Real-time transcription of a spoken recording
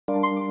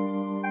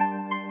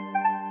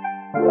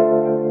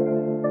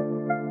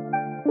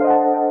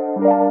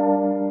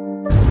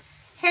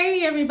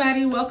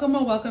everybody, welcome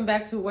or welcome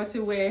back to What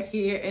to Wear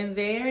Here and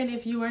There. And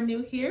if you are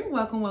new here,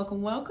 welcome.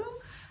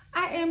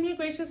 I am your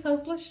gracious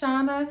host,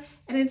 Lashana,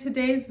 and in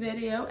today's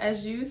video,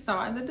 as you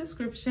saw in the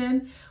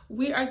description,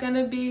 we are going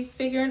to be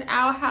figuring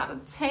out how to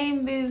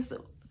tame these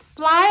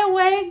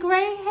flyaway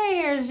gray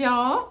hairs,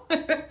 y'all.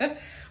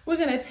 We're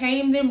going to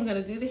tame them. We're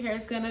going to do the hair.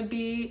 It's going to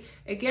be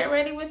a get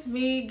ready with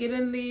me,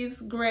 getting these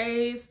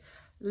grays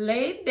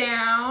laid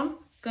down.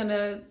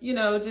 Gonna,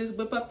 just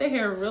whip up the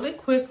hair really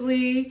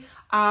quickly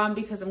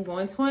because I'm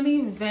going to an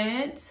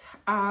event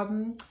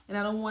and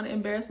I don't want to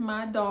embarrass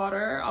my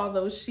daughter,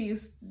 although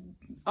she's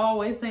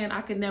always saying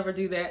I could never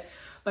do that,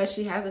 but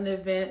she has an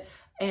event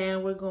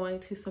and we're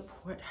going to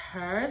support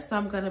her. So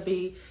I'm going to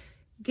be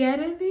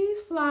getting these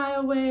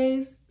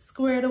flyaways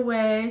squared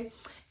away,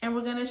 and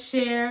we're going to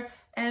share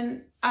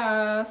and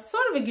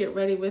sort of a get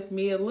ready with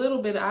me a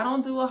little bit. I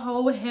don't do a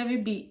whole heavy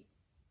beat,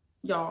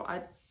 y'all.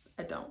 I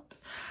don't.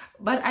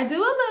 But I do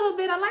a little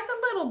bit. I like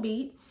a little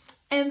beat.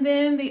 And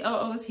then the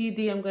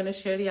OOTD, I'm going to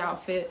share the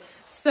outfit.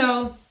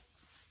 So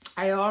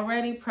I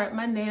already prepped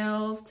my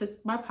nails,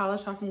 took my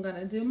polish off. I'm going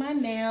to do my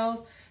nails.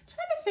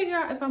 Trying to figure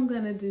out if I'm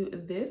going to do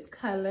this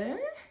color.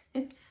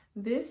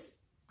 This,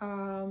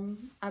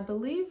 I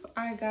believe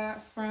I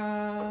got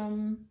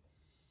from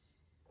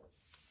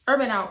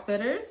Urban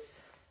Outfitters.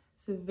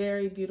 It's a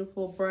very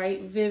beautiful,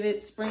 bright,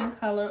 vivid spring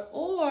color.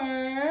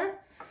 Or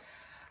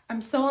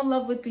I'm so in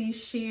love with these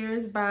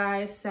shears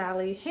by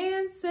Sally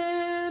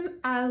Hansen.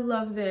 I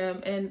love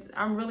them, and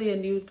I'm really a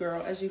nude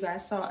girl, as you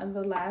guys saw in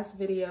the last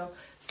video.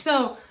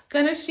 So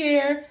gonna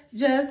share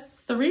just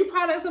 3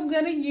 products I'm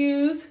gonna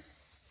use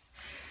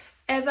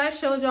as I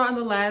showed y'all in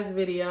the last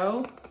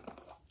video.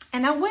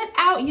 And I went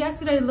out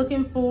yesterday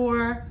looking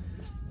for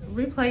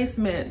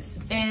replacements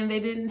and they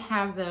didn't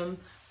have them,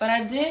 but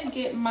I did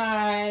get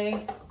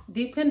my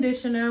deep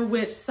conditioner,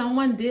 which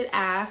someone did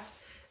ask.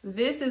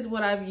 This is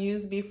what I've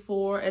used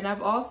before, and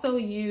I've also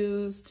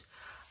used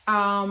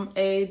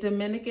a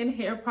Dominican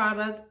hair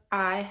product.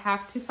 I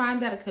have to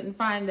find that. I couldn't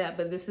find that,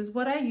 but this is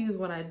what I use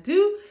when I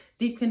do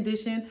deep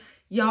condition.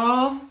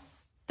 Y'all,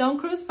 don't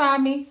crucify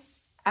me.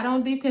 I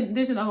don't deep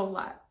condition a whole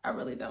lot. I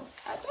really don't.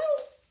 I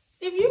don't.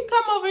 If you've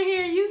come over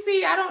here, you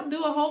see I don't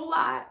do a whole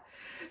lot.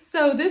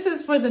 So this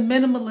is for the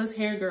minimalist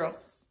hair girls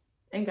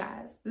and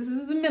guys. This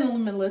is the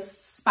minimalist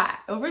spot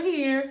over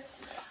here.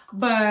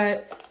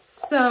 But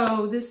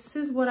so this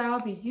is what I'll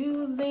be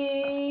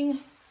using.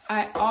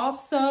 I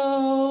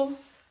also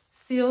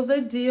seal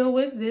the deal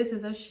with this,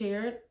 as I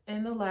shared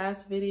in the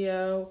last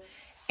video.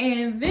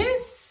 And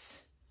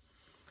this,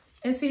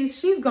 and see,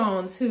 she's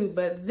gone too,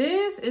 but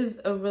this is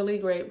a really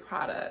great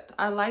product.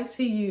 I like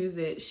to use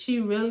it.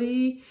 She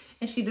really,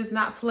 and she does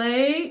not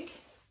flake.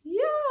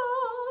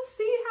 Y'all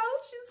see how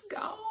she's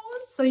gone?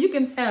 So you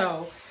can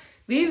tell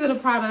these are the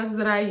products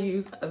that I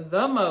use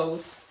the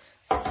most.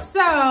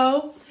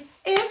 So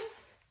if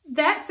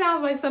that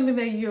sounds like something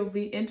that you'll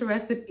be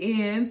interested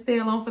in, stay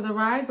along for the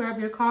ride. Grab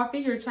your coffee,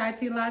 your chai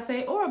tea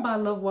latte, or a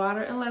bottle of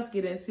water, and let's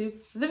get into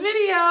the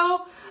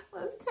video.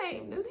 Let's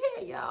tame this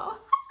hair,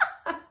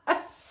 y'all.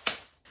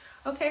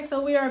 Okay,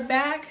 so we are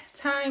back.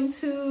 Time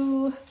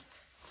to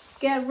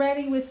get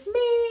ready with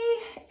me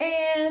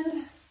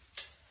and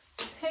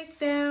take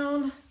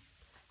down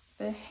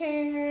the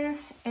hair.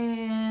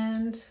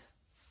 And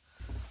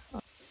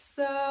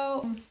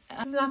so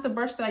this is not the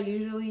brush that I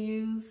usually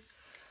use.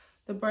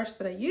 The brush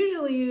that I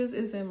usually use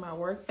is in my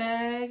work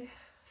bag.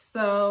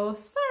 So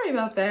sorry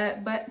about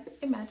that, but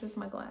it matches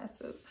my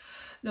glasses.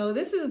 No,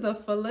 this is the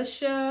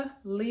Felicia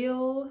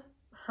Leal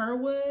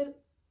Herwood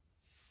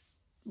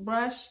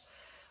brush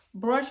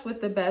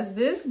with the best.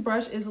 This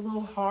brush is a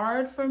little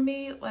hard for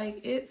me.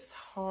 Like, it's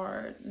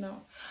hard.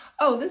 No.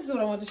 Oh, this is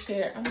what I want to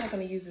share. I'm not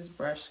going to use this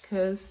brush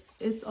because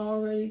it's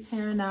already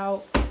tearing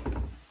out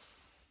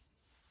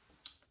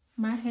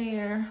my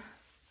hair.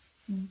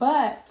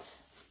 But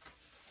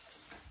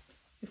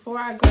before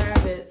I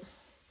grab it,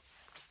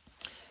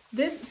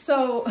 this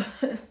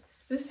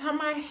is how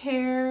my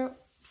hair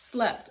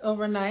slept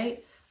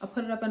overnight. I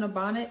put it up in a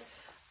bonnet.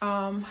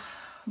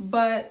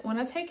 But when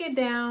I take it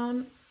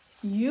down,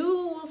 you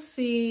will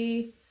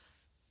see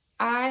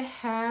I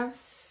have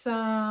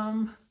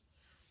some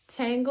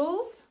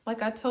tangles,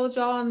 like I told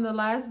y'all in the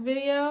last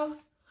video.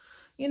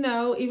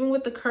 Even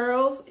with the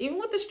curls, even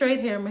with the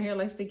straight hair, my hair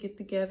likes to get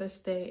together,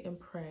 stay, and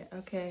pray,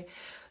 okay?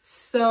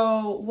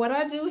 So what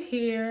I do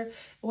here,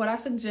 what I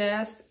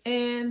suggest,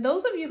 and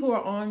those of you who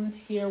are on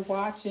here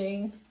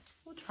watching,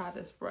 we'll try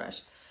this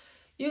brush.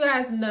 You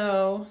guys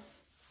know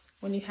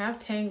when you have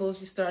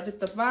tangles, you start at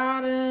the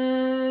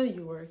bottom,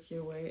 you work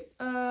your way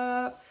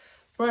up,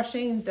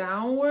 brushing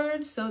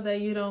downwards so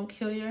that you don't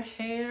kill your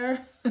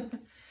hair.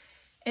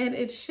 And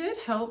it should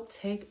help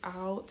take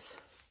out.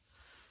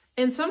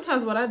 And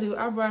sometimes what I do,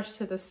 I brush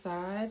to the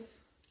side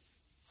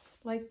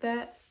like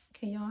that.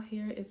 Can y'all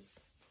hear it?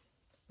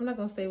 I'm not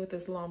going to stay with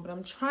this long, but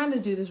I'm trying to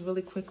do this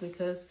really quickly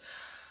because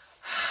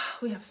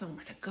we have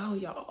somewhere to go,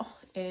 y'all.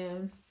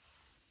 And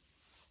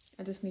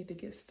I just need to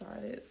get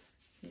started.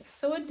 Yeah,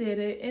 so it did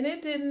it. And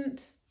it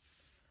didn't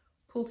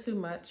pull too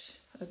much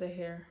of the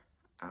hair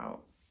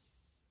out.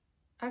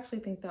 I actually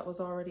think that was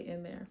already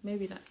in there.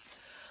 Maybe not.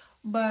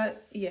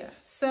 But yeah,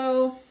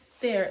 so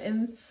there.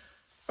 And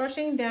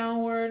brushing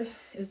downward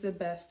is the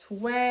best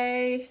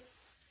way.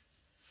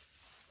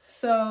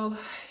 So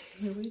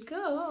here we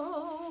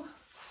go.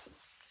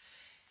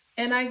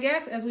 And I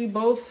guess as we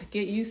both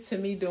get used to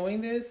me doing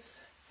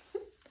this,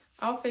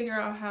 I'll figure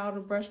out how to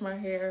brush my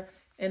hair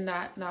and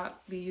not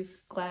knock these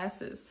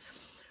glasses.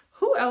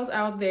 Who else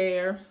out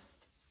there?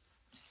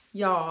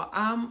 Y'all,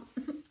 I'm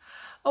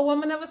a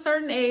woman of a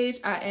certain age.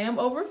 I am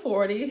over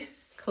 40,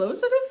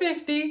 closer to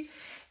 50,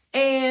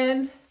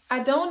 and I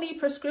don't need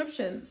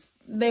prescriptions.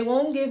 They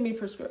won't give me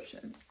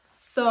prescriptions.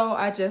 So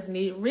I just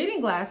need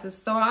reading glasses.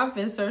 So I've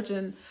been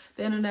searching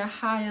the internet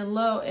high and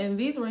low, and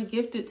these were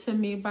gifted to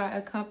me by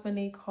a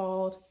company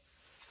called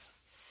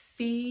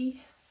Sea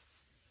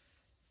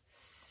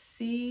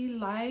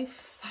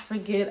Life. I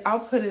forget. I'll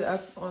put it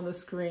up on the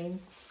screen.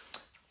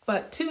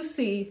 But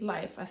 2C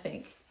Life, I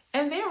think.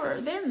 And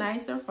they're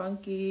nice. They're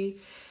funky.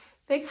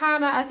 They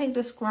kind of, I think,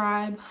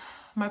 describe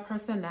my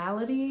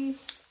personality.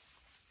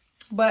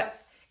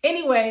 But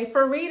anyway,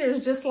 for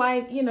readers, just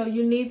like, you know,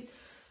 you need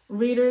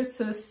readers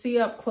to see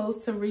up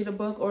close to read a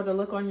book or to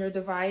look on your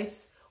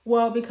device.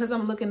 Well, because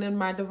I'm looking in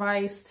my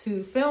device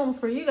to film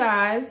for you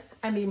guys,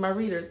 I need my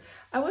readers.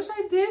 I wish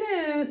I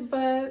didn't,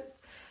 but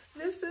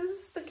this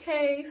is the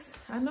case.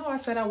 I know I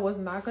said I was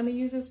not going to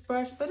use this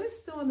brush, but it's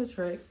doing the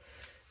trick.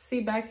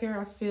 See, back here,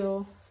 I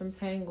feel some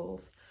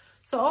tangles.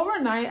 So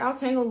overnight, I'll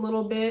tangle a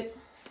little bit.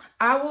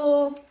 I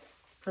will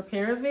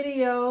prepare a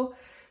video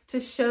to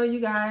show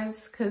you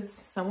guys, because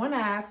someone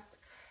asked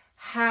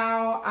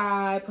how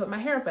I put my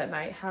hair up at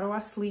night. How do I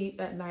sleep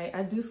at night?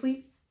 I do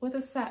sleep with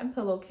a satin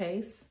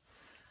pillowcase.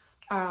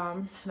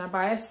 And I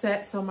buy a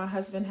set, so my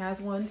husband has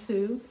one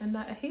too. And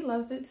he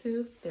loves it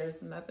too.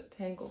 There's another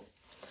tangle.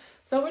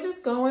 So we're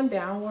just going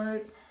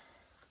downward.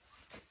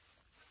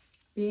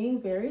 Being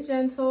very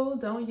gentle.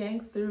 Don't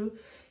yank through.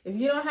 If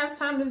you don't have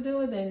time to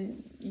do it,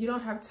 then you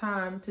don't have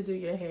time to do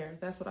your hair.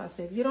 That's what I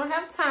say. If you don't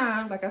have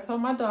time, like I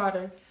told my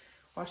daughter,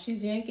 while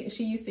she's yanking,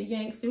 she used to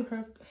yank through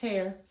her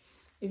hair.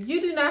 If you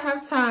do not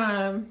have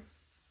time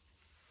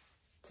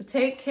to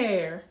take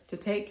care,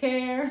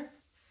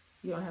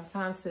 you don't have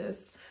time,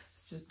 sis.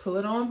 So just pull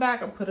it on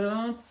back or put it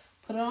on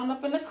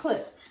up in the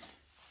clip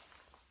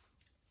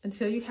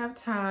until you have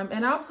time.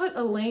 And I'll put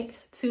a link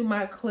to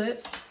my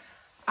clips.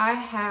 I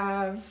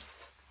have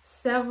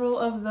several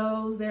of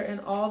those. They're in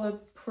all the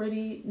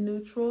pretty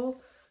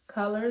neutral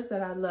colors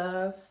that I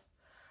love.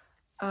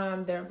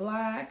 They're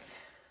black,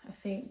 I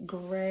think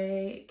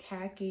gray,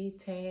 khaki,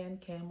 tan,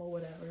 camel,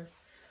 whatever.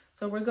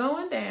 So we're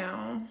going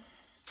down.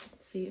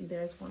 See,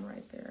 there's one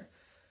right there.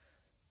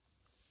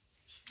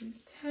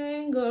 She's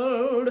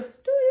tangled.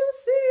 Do you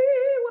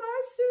see what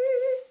I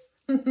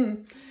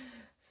see?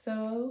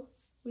 So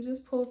we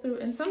just pull through.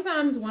 And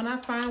sometimes when I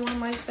find one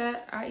like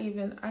that,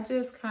 I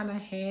just kind of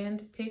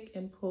hand pick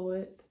and pull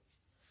it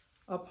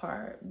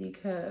apart,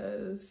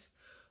 because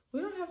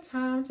we don't have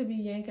time to be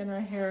yanking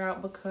our hair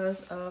out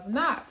because of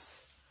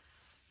knots.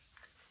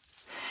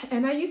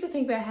 And I used to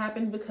think that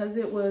happened because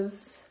it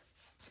was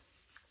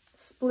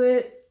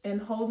split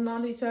and holding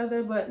on to each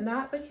other, but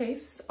not the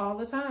case all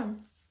the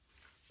time.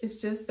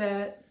 It's just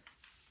that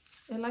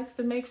it likes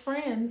to make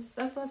friends.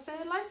 That's what I say.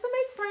 It likes to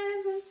make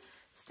friends and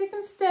stick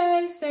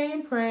and stay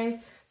and pray.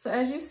 So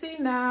as you see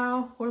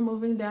now, we're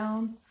moving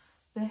down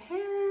the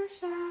hair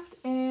shaft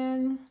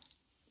and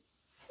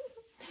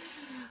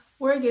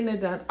we're getting it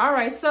done. All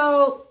right,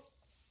 so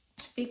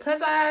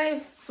because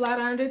I flat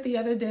ironed it the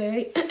other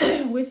day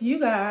with you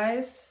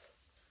guys,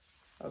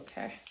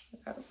 okay, I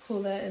gotta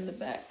pull that in the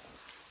back.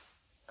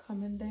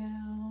 Coming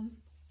down.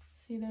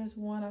 See, there's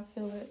one, I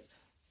feel it.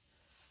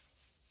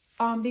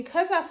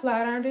 Because I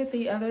flat ironed it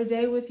the other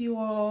day with you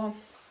all,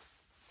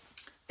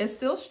 it's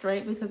still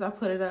straight because I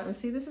put it up. And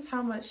see, this is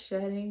how much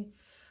shedding,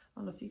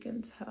 I don't know if you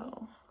can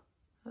tell.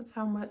 That's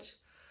how much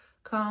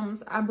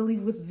comes, I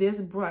believe, with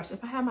this brush.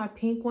 If I had my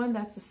pink one,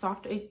 that's a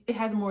softer, it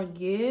has more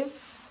give.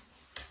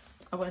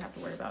 I wouldn't have to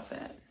worry about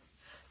that.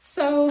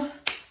 So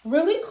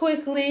really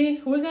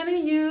quickly, we're gonna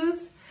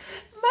use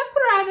my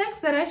products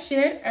that I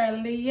shared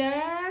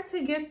earlier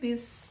to get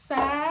these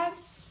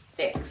sides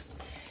fixed.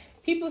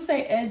 People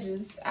say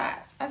edges,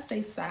 I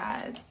say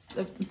sides.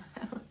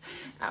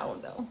 I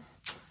don't know.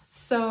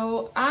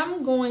 So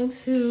I'm going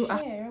to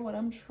share what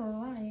I'm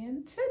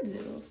trying to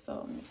do.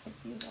 So let me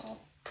take these off.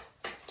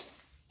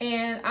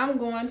 And I'm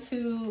going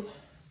to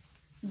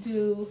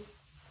do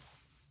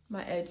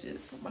my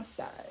edges, my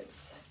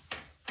sides.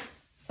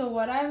 So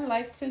what I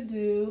like to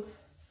do,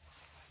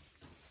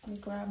 let me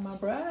grab my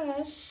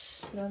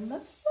brush that I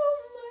love so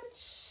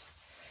much.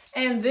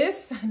 And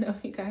this, I know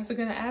you guys are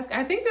gonna ask,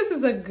 I think this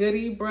is a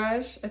goodie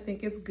brush. I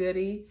think it's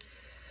goodie.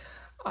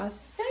 I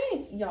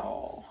think,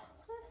 y'all,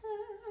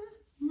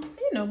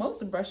 you know,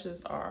 most of the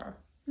brushes are,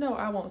 no,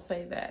 I won't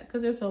say that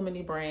because there's so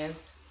many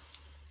brands.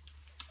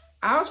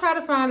 I'll try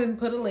to find and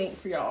put a link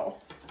for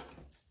y'all.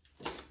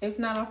 If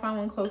not, I'll find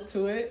one close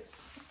to it.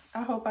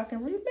 I hope I can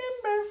remember.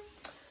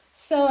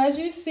 So as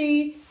you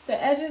see,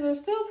 the edges are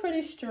still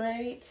pretty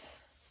straight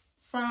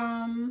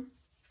from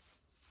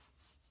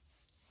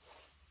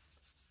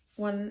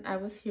when I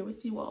was here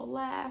with you all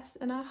last,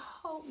 and I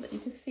hope that you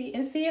can see,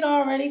 and see it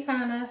already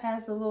kind of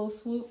has a little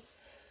swoop,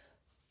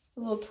 a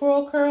little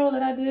twirl curl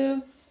that I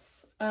do,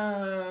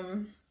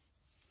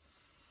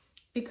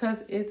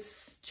 because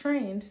it's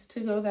trained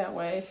to go that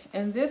way.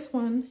 And this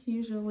one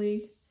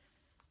usually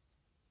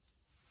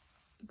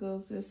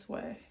goes this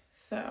way.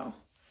 So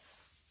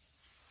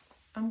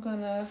I'm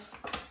gonna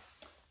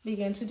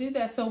begin to do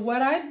that. So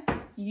what I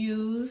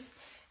use,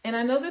 and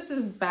I know this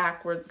is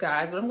backwards,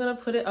 guys, but I'm gonna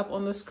put it up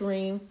on the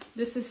screen.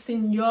 This is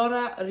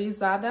Senora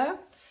Rizada,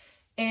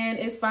 and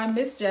it's by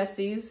Miss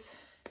Jessie's.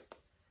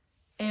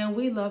 And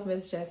we love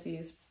Miss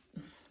Jessie's.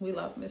 We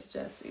love Miss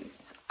Jessie's.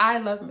 I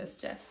love Miss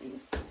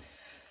Jessie's.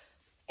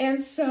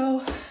 And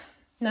so,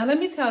 now let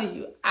me tell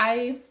you,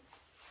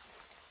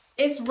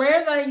 it's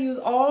rare that I use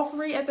all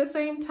three at the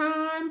same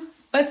time,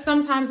 but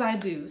sometimes I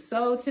do.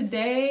 So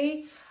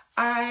today,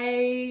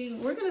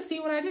 we're gonna see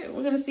what I do.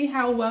 We're gonna see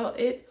how well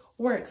it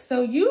works.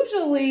 So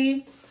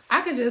usually,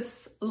 I could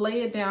just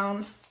lay it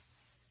down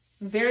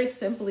very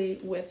simply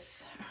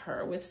with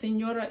her, with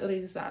Senora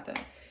Rizada.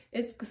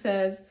 It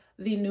says,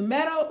 the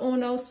numero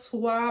uno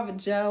suave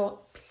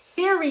gel,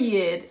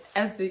 period,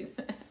 as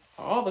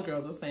all the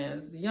girls are saying,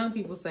 as the young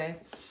people say.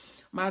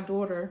 My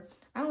daughter,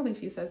 I don't think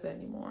she says that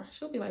anymore.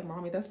 She'll be like,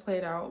 Mommy, that's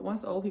played out.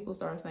 Once old people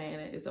start saying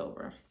it, it's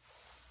over.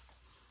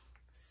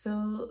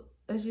 So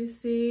as you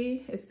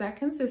see, it's that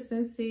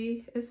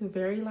consistency. It's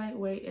very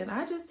lightweight. And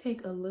I just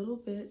take a little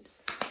bit,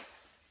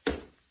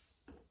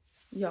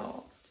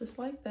 y'all, just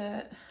like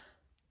that.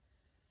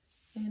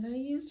 And I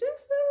use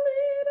just a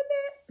little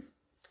bit,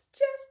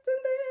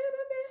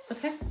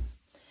 okay?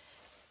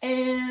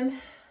 And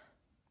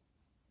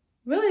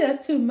really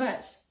that's too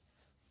much,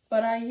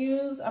 but I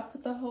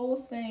put the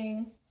whole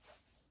thing.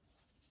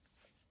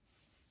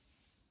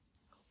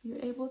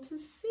 You're able to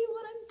see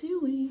what I'm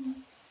doing.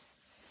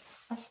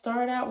 I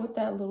start out with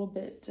that little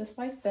bit, just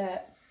like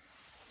that.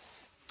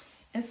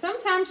 And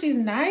sometimes she's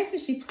nice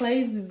and she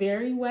plays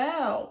very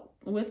well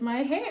with my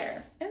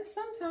hair. And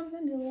sometimes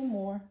I do a little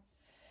more.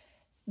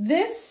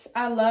 This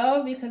I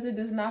love because it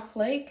does not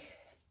flake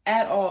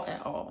at all,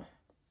 at all.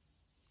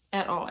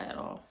 At all, at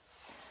all.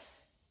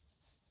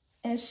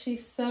 And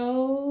she's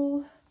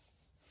so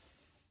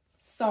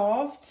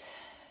soft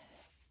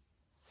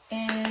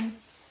and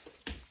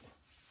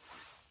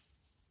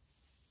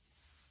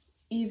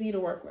easy to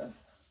work with.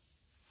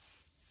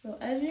 So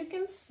as you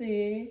can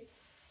see,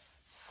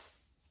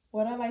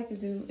 what I like to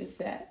do is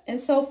that. And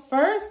so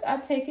first I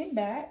take it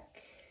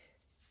back,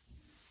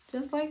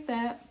 just like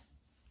that.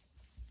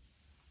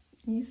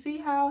 You see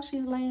how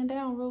she's laying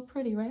down real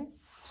pretty, right?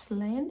 She's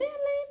laying down.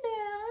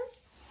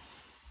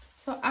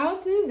 So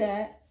I'll do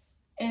that,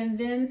 and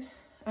then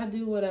I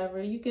do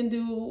whatever. You can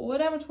do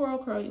whatever twirl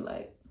curl you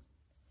like.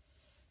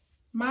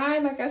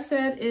 Mine, like I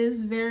said,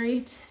 is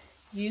very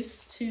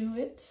used to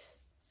it.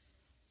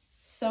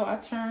 So I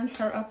turn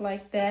her up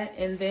like that,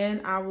 and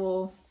then I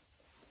will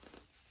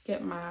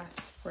get my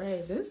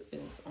spray. This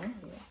is on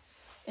here.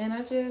 And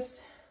I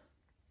just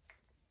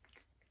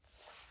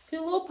do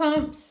little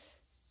pumps.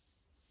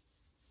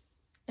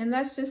 And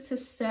that's just to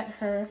set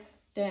her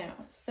down.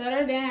 Set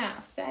her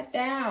down. Set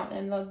down.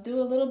 And I'll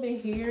do a little bit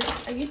here.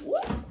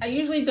 I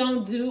usually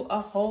don't do a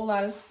whole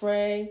lot of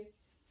spray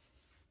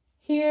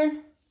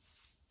here.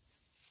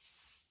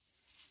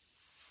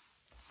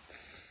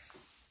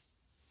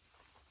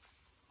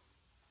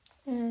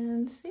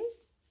 And see,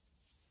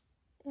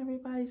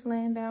 everybody's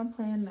laying down,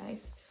 playing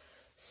nice.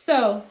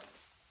 So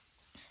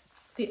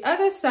the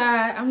other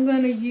side, I'm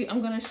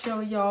gonna show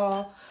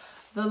y'all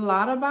the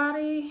Lotta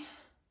Body,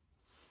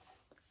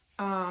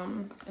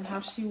 and how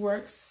she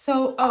works.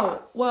 So,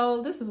 oh,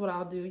 well, this is what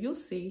I'll do. You'll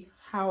see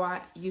how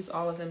I use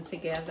all of them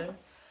together.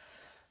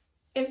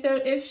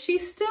 If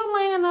she's still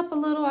laying up a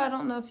little, I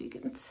don't know if you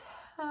can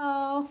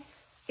tell.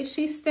 If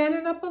she's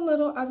standing up a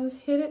little, I'll just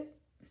hit it.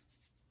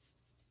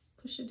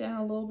 Push it down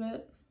a little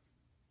bit.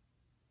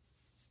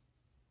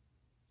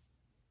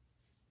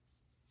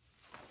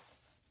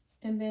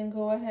 And then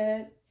go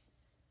ahead,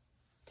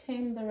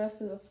 tame the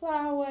rest of the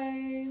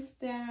flyaways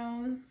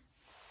down.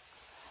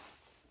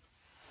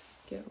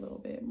 Get a little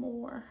bit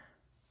more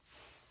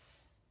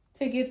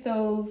to get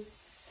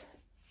those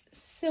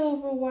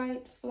silver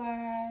white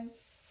flyaways.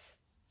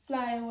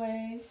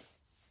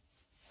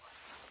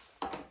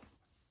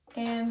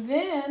 And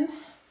then,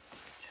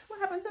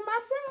 what happened to my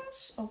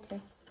brush? Okay.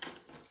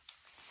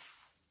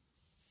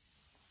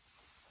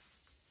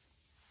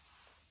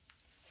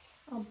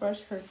 I'll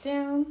brush her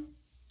down.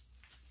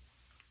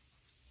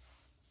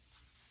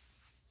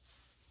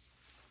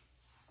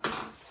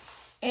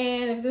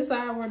 And if this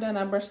side we're done,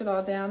 I brush it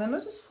all down. And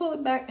I'll just pull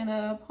it back in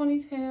a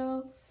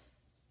ponytail.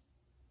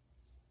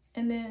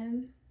 And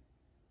then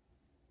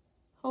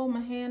hold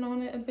my hand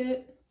on it a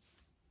bit.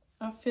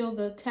 I feel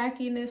the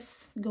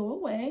tackiness go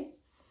away.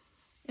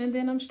 And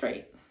then I'm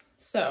straight.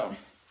 So,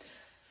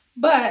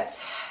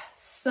 but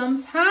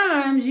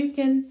sometimes you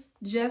can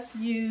just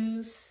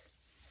use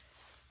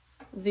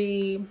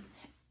the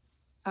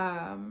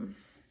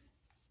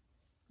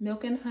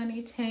Milk and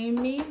Honey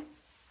Tame Me,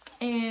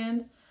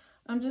 and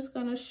I'm just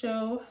gonna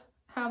show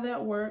how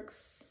that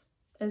works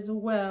as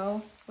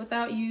well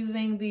without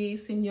using the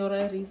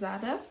Senora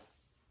Rizada.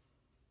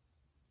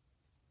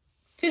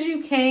 Because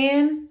you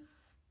can,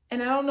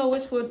 and I don't know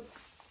which would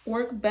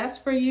work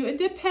best for you. It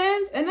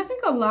depends, and I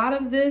think a lot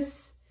of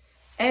this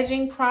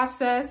edging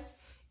process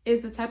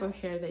is the type of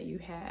hair that you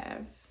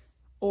have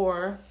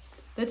or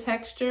the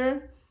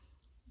texture.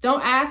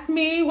 Don't ask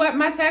me what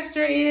my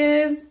texture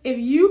is. If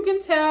you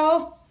can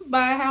tell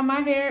by how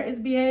my hair is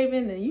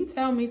behaving, then you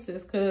tell me,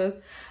 sis, because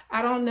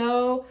I don't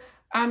know.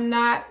 I'm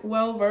not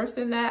well versed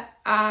in that.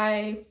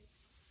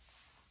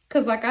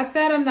 Because like I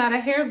said, I'm not a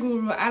hair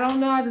guru. I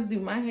don't know. I just do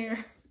my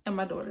hair and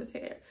my daughter's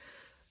hair.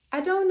 I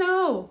don't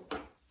know.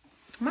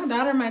 My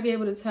daughter might be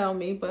able to tell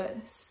me, but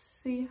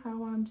see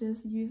how I'm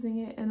just using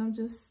it. And I'm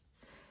just,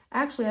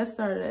 actually I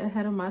started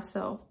ahead of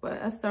myself,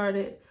 but I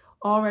started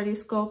already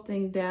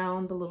sculpting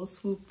down the little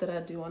swoop that I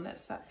do on that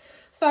side.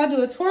 So I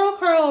do a twirl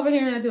curl over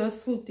here and I do a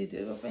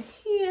swoop-de-doo over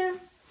here.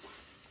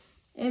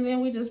 And then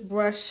we just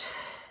brush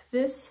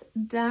this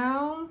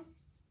down.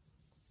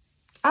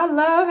 I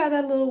love how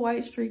that little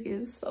white streak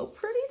is so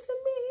pretty to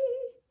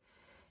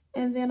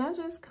me. And then I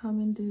just come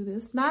and do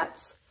this.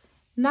 Not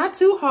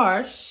too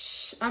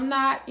harsh. I'm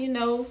not, you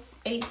know,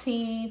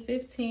 18,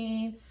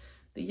 15.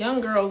 The young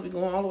girls be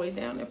going all the way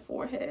down their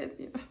foreheads.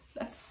 You know,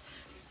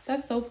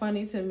 that's so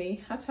funny to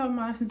me. I tell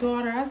my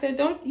daughter, I said,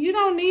 you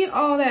don't need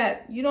all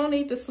that. You don't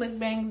need the slick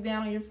bangs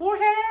down on your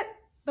forehead.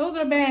 Those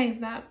are bangs,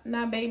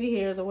 not baby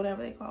hairs or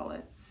whatever they call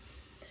it.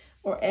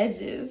 Or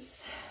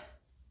edges.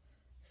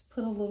 Let's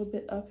put a little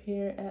bit up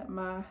here at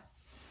my...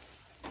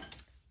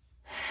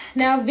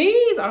 Now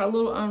these are a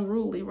little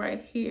unruly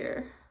right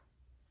here.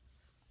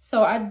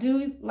 So I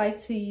do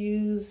like to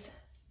use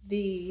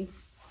the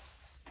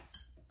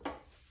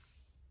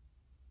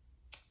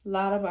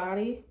Lotta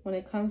Body when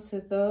it comes to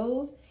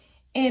those.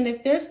 And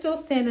if they're still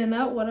standing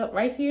up,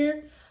 right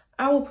here,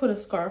 I will put a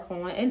scarf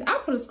on. And I'll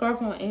put a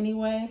scarf on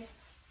anyway.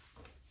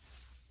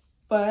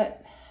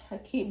 But I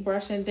keep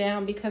brushing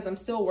down because I'm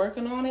still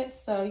working on it.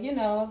 So, you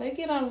know, they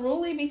get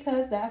unruly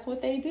because that's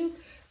what they do.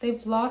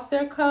 They've lost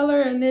their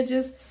color and they're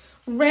just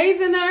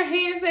raising their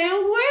hands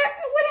saying, what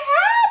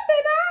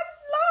happened? I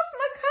lost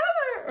my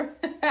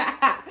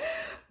color.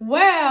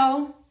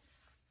 Well,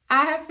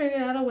 I have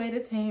figured out a way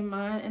to tame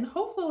mine, and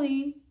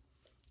hopefully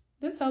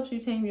this helps you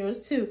tame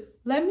yours too.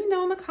 Let me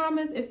know in the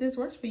comments if this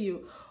works for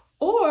you.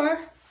 Or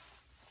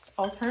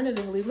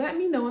alternatively, let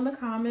me know in the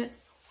comments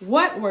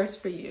what works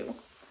for you.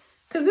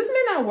 Because this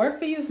may not work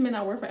for you, this may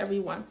not work for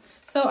everyone.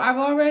 So I've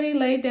already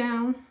laid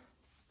down,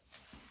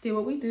 did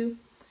what we do.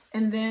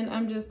 And then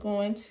I'm just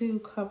going to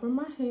cover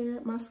my hair,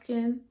 my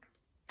skin,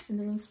 and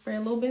then spray a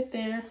little bit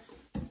there.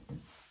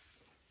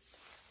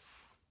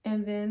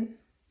 And then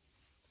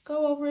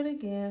go over it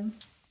again.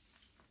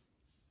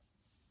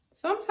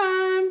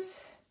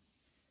 Sometimes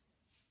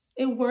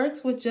it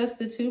works with just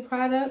the two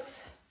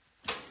products.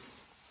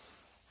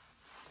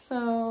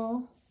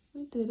 So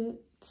we did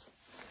it.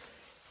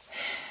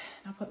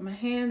 I put my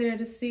hand there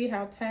to see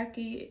how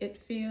tacky it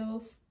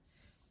feels.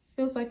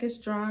 Feels like it's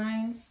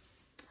drying.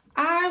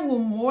 I will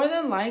more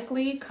than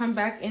likely come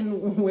back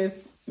in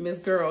with Miss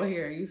Girl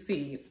here. You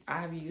see,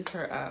 I've used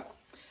her up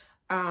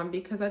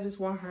because I just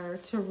want her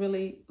to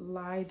really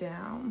lie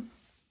down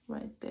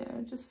right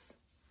there. Just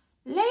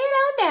lay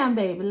it on down,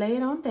 baby. Lay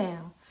it on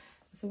down.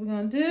 That's what we're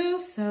going to do.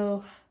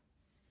 So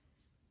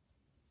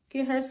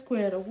get her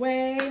squared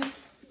away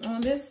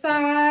on this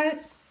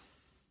side.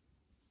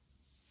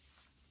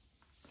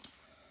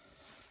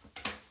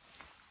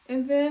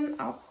 And then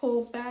I'll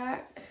pull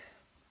back.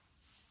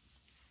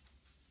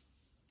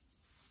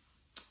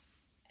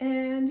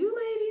 And you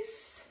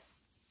ladies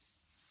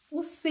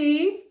will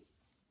see.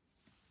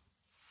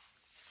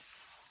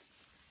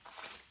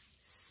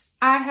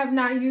 I have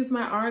not used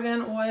my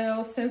argan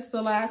oil since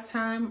the last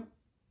time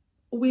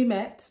we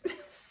met.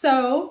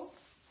 So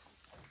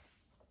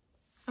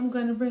I'm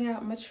going to bring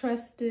out my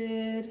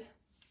trusted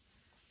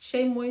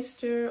Shea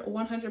Moisture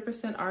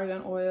 100%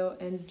 argan oil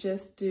and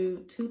just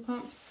do 2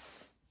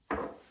 pumps.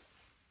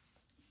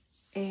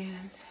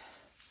 And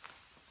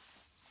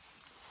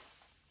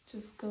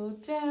just go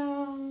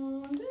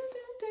down, down, down,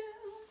 down,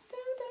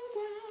 down, down,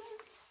 down.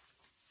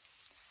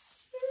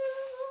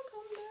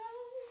 Come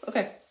down.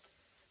 Okay,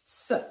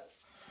 so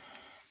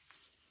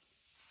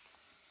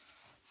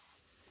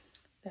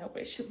that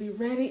way it should be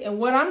ready. And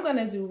what I'm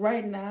gonna do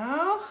right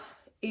now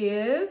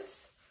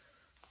is,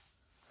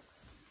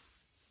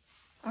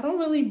 I don't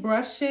really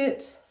brush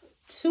it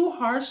too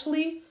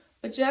harshly,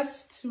 but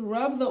just to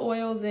rub the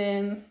oils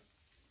in,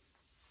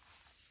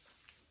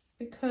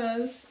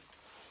 because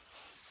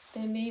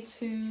they need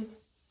to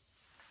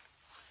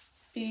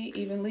be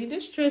evenly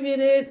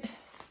distributed.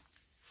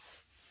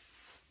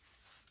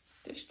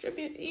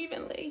 Distribute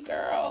evenly,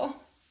 girl.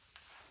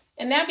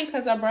 And now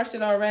because I brushed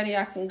it already,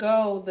 I can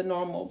go the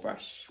normal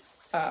brush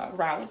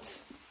route.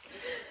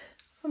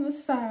 From the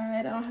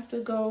side, I don't have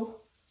to go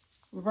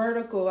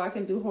vertical. I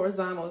can do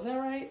horizontal, is that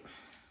right?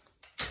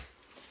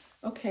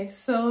 Okay,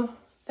 so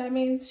that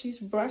means she's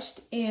brushed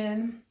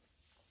in.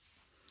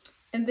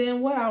 And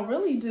then what I'll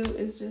really do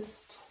is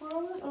just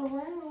twirl it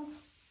around.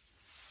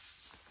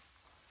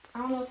 I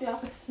don't know if y'all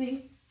can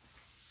see,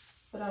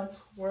 but I'm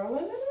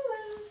twirling it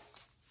around.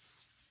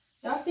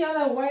 Y'all see all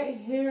that white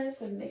hair at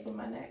the nape of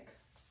my neck?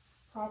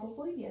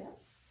 Probably, yes.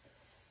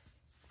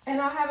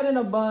 And I'll have it in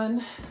a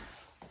bun.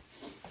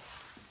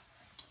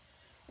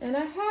 And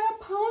I had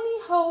a pony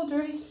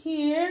holder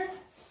here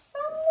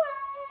somewhere,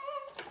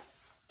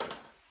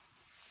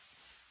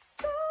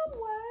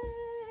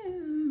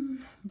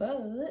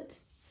 but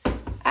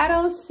I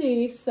don't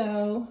see,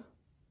 so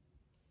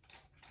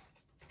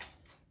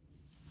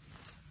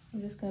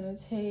I'm just gonna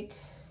take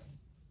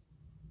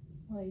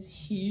one of these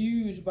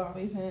huge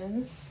bobby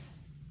pins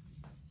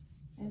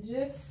and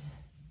just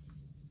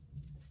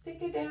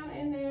stick it down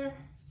in there.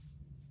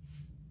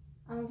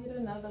 I'll get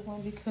another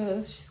one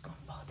because she's gonna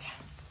fall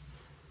down.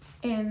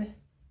 And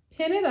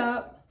pin it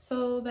up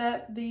so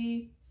that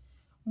the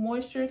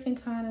moisture can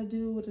kind of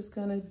do what it's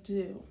gonna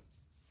do.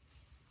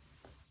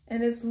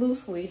 And it's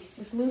loosely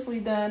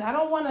done. I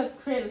don't want to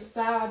create a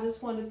style, I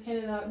just want to pin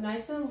it up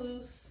nice and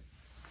loose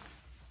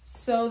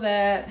so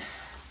that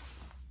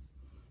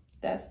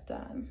that's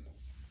done.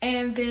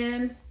 And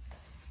then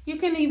you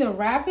can either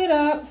wrap it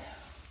up,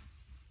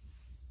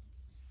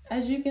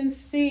 as you can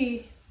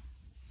see,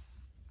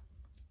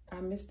 I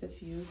missed a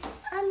few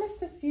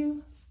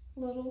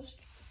little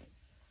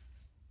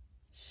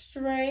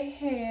stray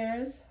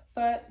hairs,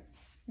 but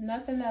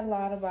nothing that a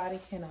lot of body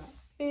cannot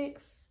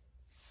fix.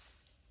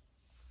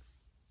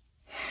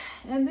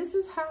 And this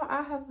is how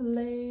I have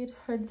laid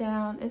her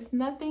down. It's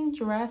nothing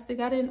drastic.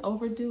 I didn't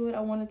overdo it.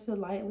 I wanted to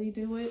lightly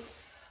do it.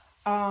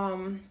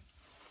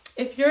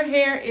 If your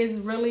hair is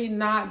really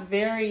not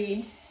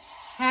very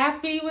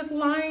happy with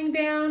lying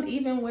down,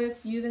 even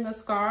with using a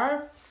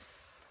scarf,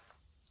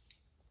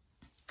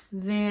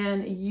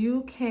 then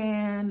you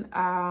can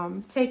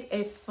take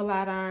a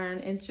flat iron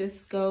and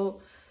just go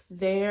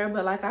there.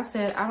 But like I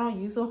said, I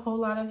don't use a whole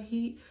lot of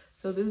heat,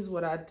 so this is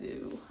what I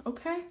do,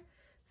 okay?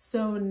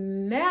 So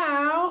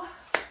now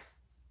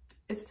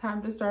it's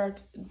time to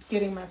start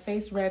getting my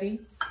face ready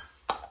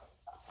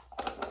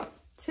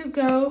to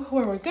go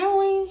where we're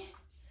going.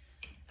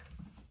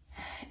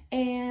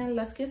 And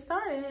let's get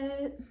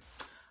started.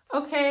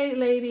 Okay,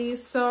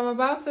 ladies, so I'm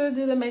about to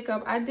do the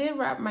makeup. I did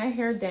wrap my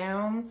hair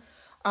down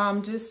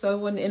just so it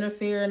wouldn't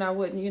interfere and I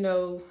wouldn't, you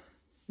know,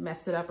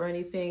 mess it up or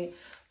anything.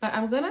 But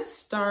I'm gonna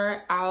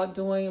start out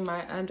doing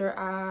my under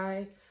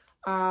eye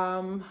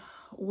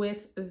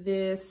with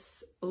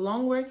this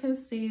longwear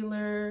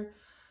concealer.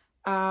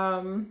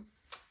 I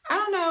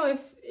don't know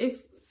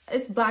if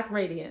it's Black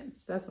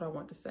Radiance, that's what I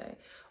want to say.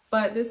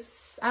 But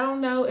this, I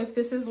don't know if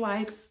this is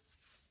like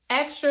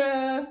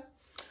extra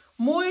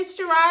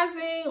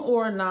moisturizing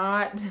or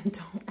not.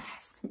 Don't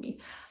ask me.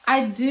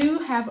 I do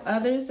have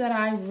others that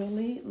I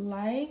really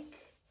like.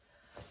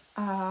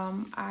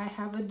 I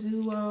have a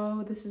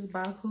duo. This is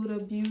by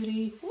Huda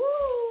Beauty. Woo!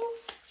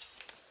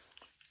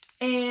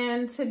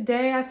 And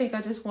today I think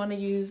I just want to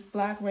use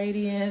Black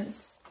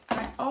Radiance.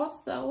 I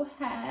also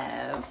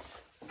have,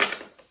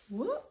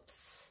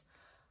 whoops,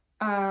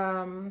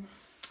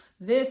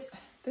 this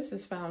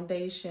is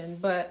foundation,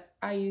 but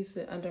I use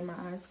it under my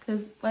eyes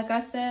because, like I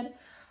said,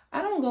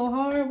 I don't go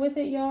hard with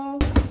it, y'all.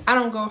 I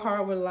don't go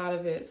hard with a lot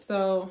of it.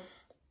 So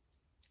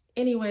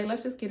anyway,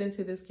 let's just get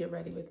into this. Get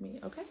ready with me,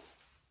 okay?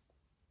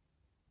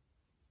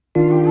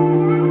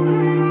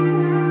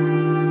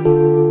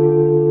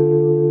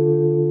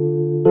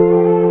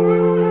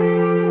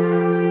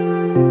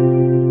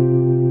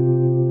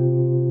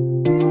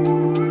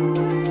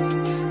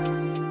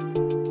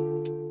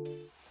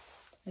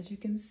 As you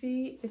can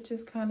see, it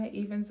just kind of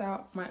evens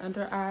out my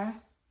under eye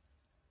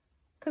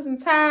because I'm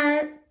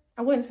tired.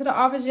 I went to the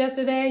office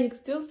yesterday. You can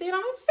still see it on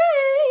my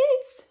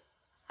face.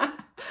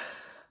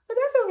 But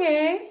that's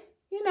okay.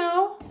 You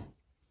know,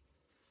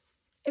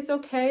 it's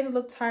okay to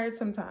look tired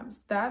sometimes.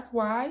 That's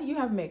why you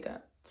have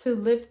makeup, to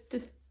lift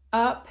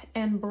up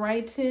and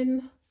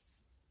brighten,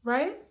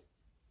 right?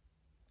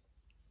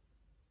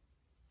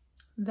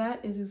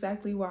 That is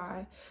exactly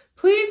why.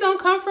 Please don't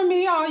come for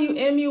me, all you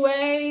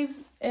MUAs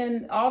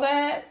and all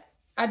that.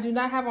 I do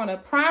not have on a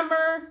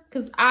primer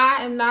because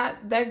I am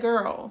not that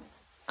girl.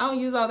 I don't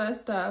use all that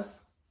stuff.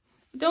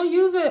 Don't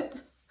use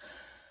it.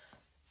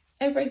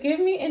 And forgive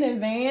me in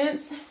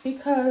advance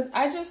because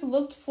I just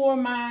looked for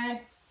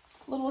my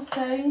little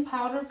setting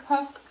powder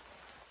puff.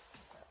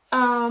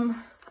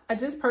 I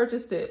just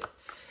purchased it.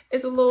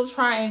 It's a little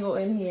triangle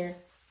in here.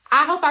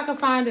 I hope I can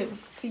find it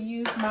to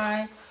use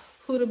my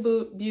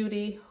Huda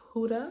Beauty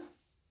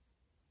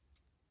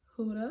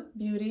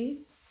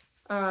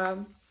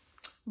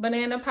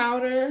banana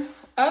powder.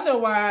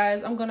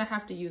 Otherwise, I'm gonna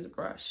have to use a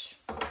brush.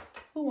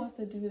 Who wants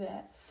to do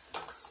that?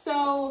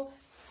 So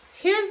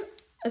here's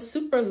a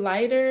super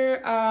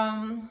lighter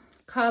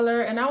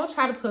color, and I will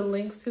try to put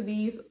links to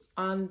these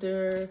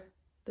under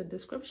the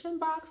description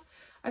box.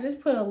 I just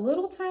put a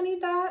little tiny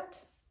dot,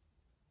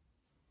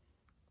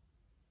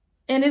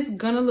 and it's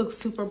gonna look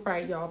super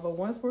bright, y'all, but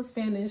once we're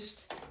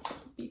finished, it'll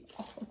be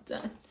all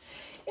done.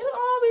 It'll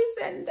all be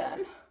said and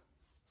done.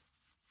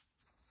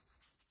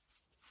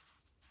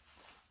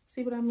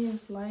 See what I mean?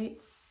 It's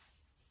light.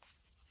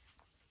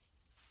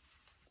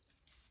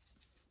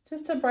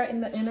 Just to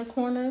brighten the inner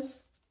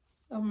corners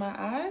of my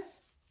eyes.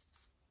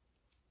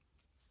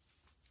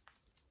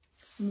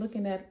 I'm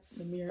looking at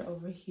the mirror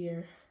over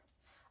here.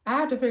 I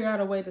have to figure out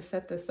a way to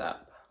set this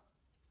up.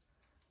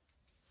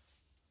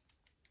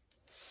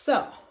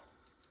 So,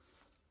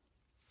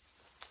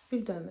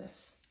 we've done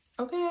this,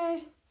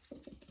 okay?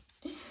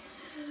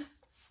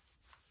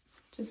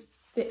 Just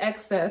the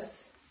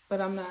excess, but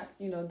I'm not,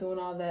 you know, doing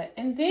all that.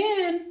 And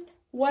then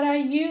what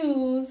I've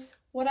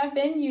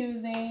been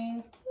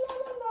using,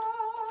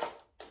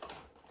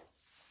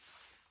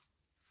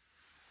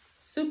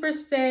 Super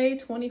Stay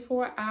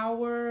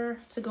 24-hour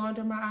to go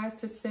under my eyes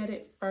to set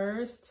it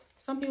first.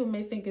 Some people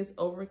may think it's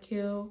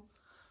overkill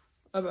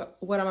about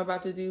what I'm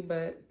about to do,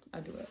 but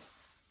I do it.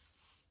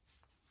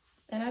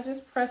 And I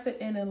just press it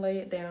in and lay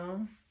it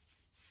down.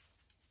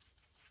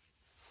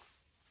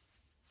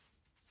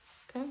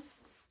 Okay.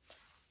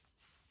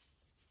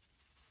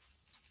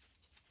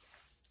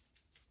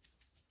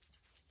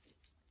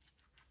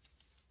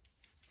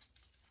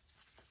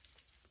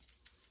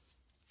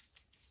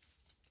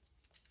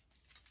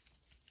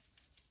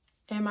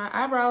 And my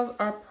eyebrows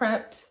are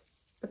prepped,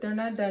 but they're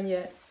not done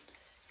yet.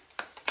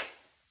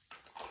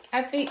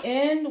 At the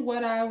end,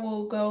 what I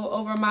will go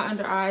over my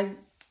under eyes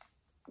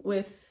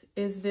with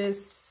is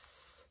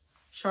this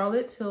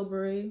Charlotte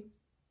Tilbury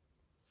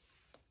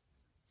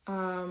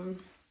Airbrush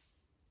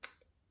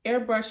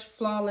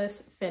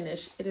Flawless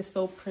Finish. It is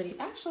so pretty.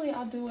 Actually,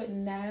 I'll do it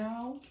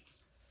now.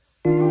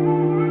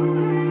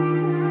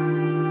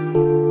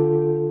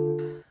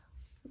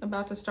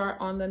 About to start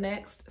on the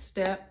next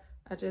step.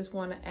 I just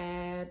want to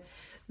add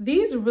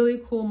these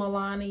really cool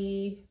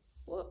Milani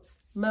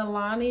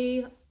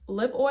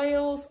lip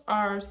oils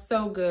are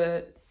so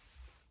good.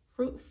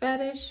 Fruit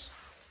Fetish.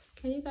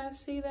 Can you guys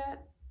see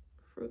that?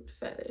 Fruit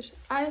Fetish.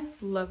 I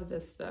love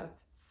this stuff.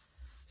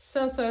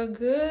 So, so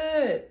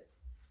good.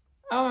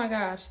 Oh my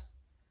gosh.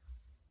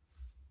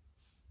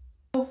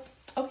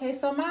 Okay,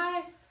 so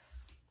my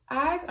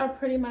eyes are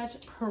pretty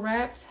much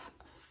prepped.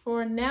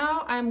 For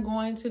now, I'm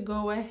going to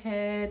go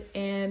ahead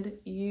and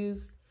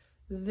use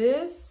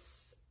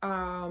this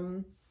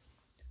eyeliner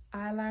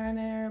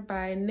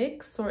by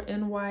NYX or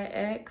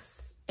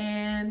NYX.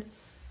 And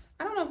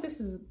I don't know if this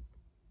is,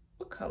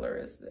 what color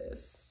is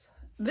this?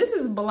 This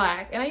is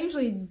black, and I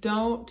usually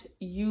don't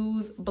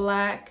use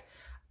black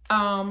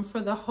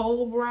for the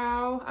whole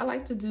brow. I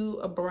like to do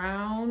a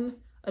brown,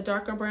 a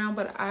darker brown,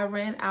 but I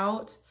ran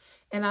out,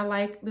 and I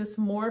like this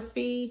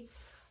Morphe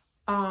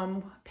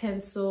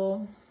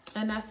pencil.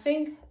 And I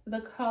think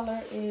the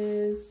color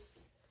is,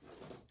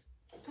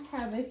 I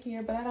have it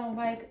here, but I don't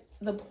like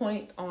the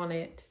point on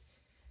it.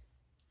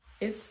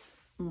 It's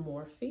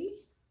Morphe.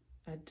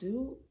 I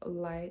do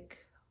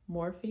like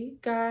Morphe,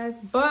 guys,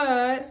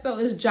 but so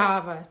is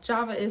Java.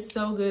 Java is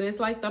so good. It's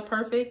like the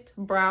perfect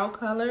brow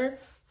color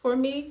for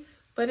me,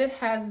 but it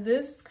has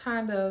this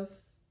kind of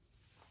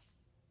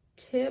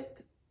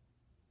tip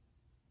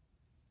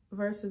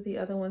versus the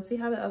other one. See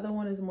how the other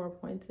one is more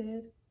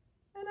pointed?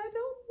 And I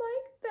don't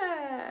like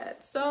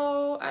that.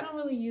 So I don't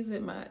really use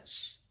it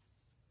much.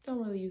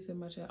 Don't really use it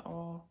much at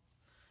all.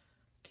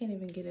 Can't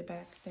even get it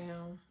back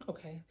down.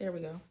 Okay, there we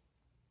go.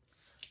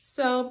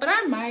 So, but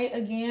I might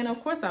again,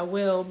 of course I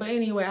will. But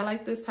anyway, I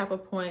like this type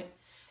of point.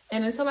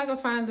 And until I can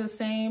find the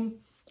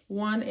same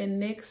one in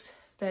NYX,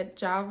 that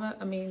Java,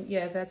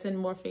 that's in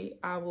Morphe,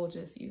 I will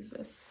just use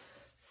this.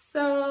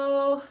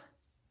 So,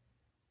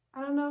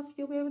 I don't know if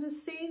you'll be able to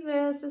see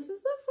this. This is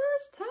the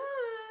first time.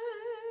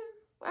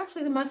 Well,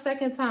 actually, my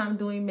second time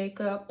doing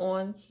makeup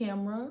on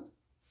camera.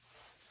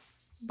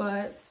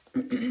 But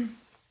I'm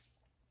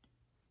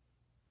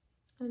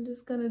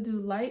just gonna do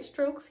light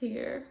strokes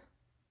here.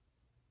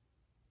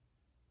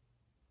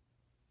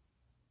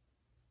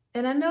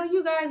 And I know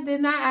you guys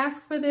did not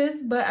ask for this,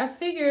 but I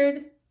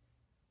figured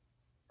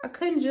I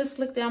couldn't just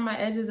slick down my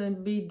edges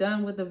and be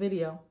done with the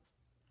video.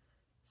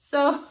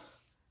 So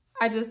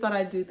I just thought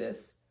I'd do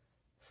this.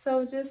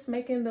 So just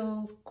making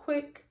those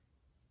quick,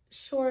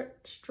 short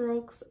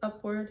strokes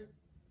upward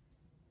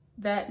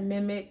that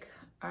mimic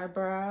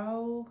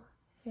eyebrow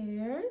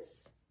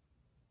hairs.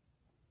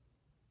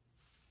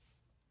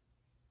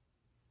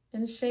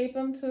 And shape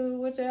them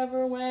to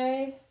whichever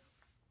way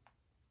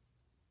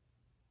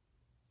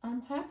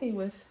I'm happy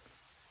with.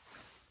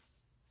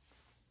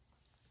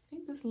 I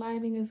think this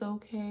lighting is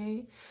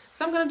okay.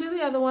 So I'm gonna do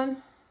the other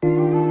one.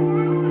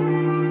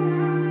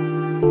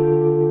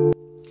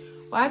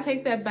 Well, I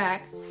take that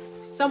back.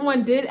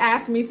 Someone did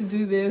ask me to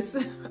do this.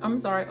 I'm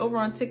sorry, over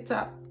on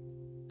TikTok.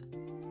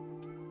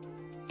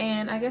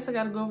 And I guess I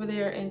gotta go over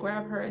there and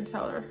grab her and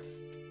tell her.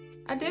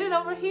 I did it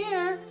over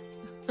here.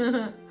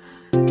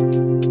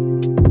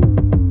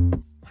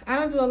 I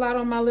don't do a lot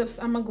on my lips.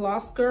 I'm a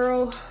gloss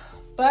girl,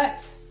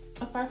 but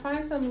if I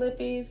find some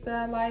lippies that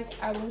I like,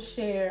 I will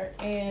share.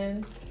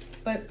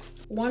 But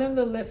one of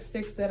the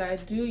lipsticks that I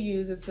do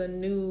use, it's a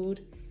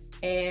nude,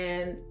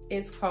 and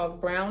it's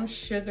called Brown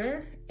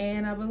Sugar.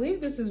 And I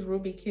believe this is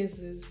Ruby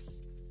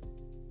Kisses.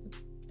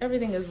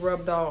 Everything is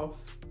rubbed off.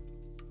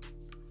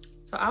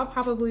 So I'll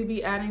probably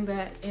be adding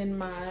that in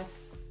my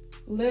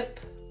lip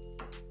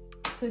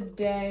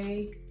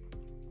today,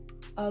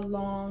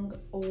 along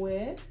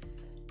with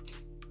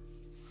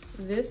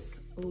this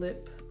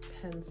lip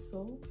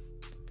pencil.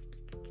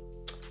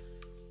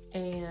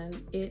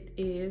 And it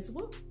is,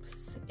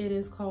 whoops, it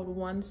is called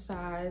One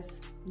Size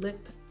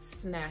Lip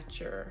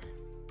Snatcher.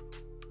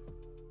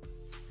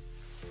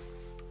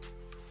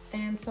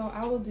 And so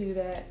I will do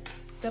that.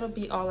 That'll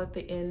be all at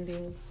the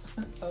ending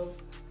of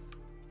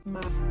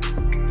my...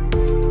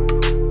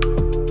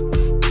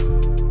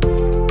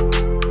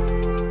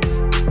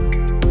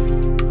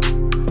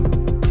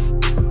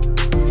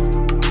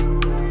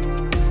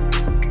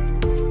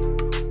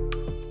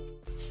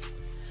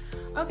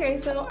 Okay,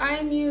 so I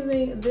am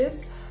using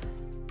this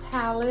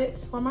palette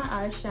for my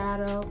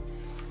eyeshadow.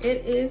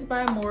 It is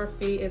by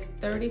Morphe. It's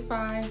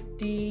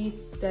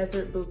 35D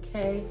Desert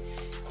Bouquet.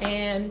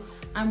 And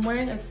I'm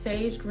wearing a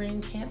sage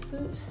green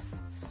pantsuit.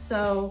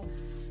 So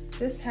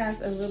this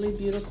has a really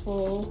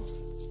beautiful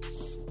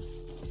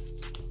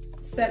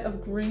set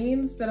of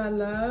greens that I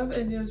love.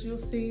 And as you'll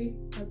see,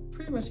 I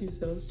pretty much use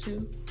those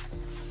too.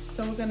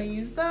 So we're gonna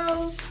use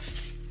those.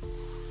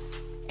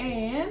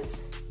 And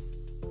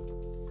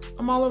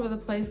I'm all over the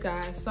place,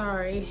 guys,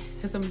 sorry,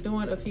 because I'm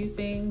doing a few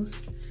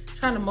things,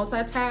 trying to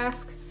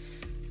multitask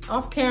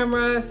off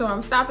camera, so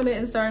I'm stopping it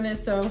and starting it,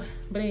 so,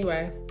 but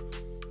anyway.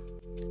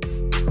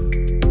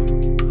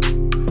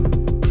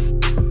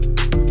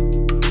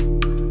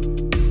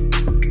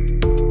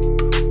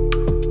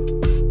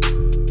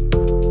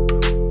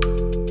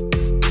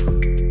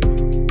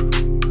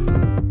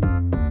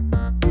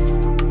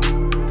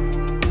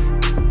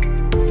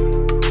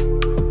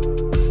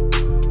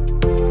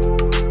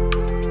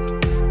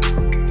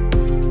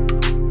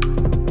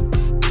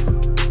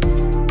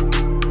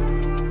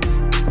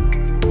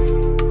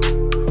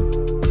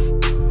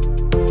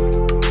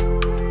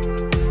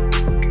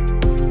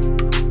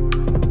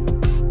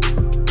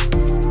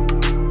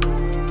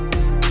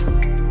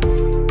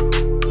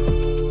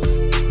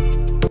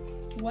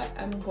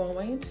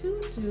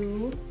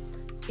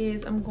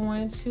 I'm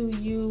going to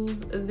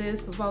use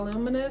this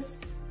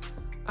Voluminous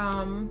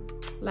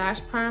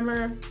lash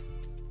primer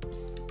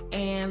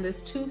and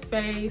this Too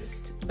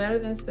Faced Better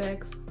Than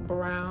Sex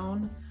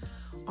brown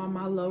on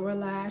my lower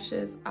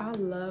lashes. I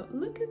love,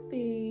 look at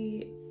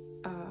the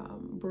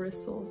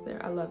bristles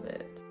there, I love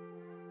it.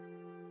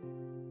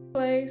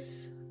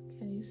 Place,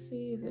 can you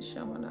see, is it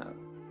showing up?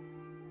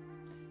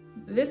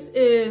 This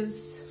is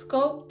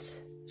Sculpt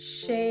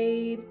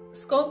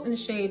and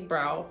Shade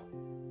Brow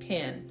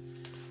Pen,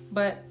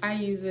 but I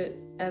use it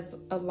as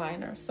a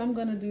liner. So I'm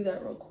gonna do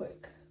that real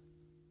quick.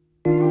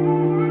 I'm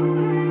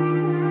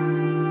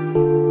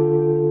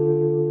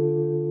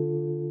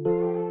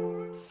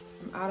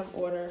out of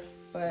order,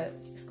 but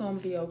it's gonna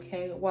be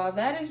okay. While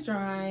that is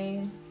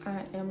drying,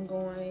 I am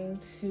going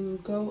to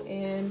go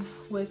in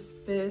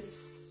with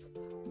this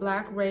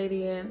Black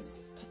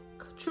Radiance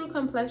True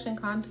Complexion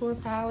Contour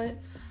Palette.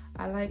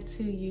 I like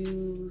to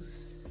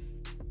use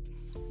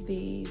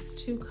these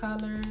two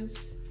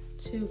colors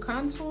to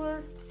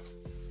contour,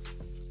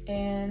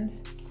 and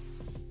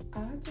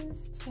I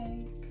just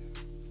take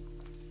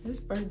this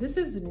brush. This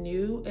is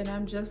new and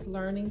I'm just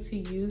learning to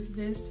use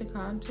this to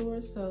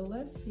contour, so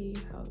let's see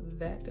how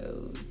that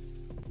goes.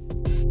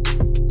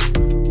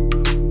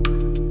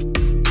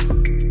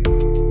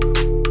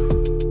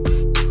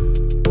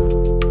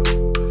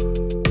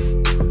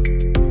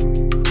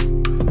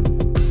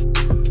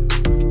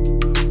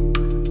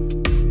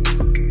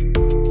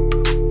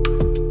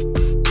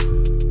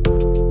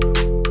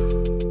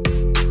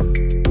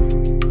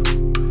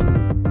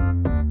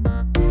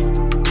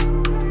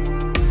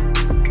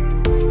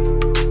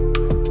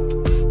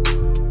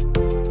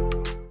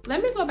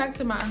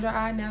 To my under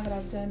eye now that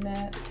I've done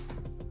that,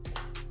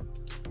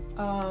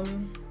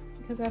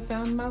 because I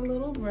found my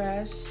little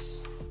brush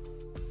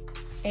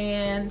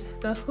and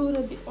the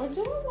Huda, or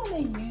do I want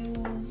to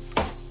use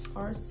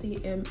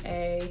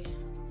RCMA?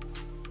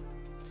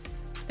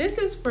 This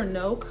is for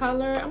no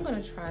color. I'm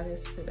gonna try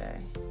this today.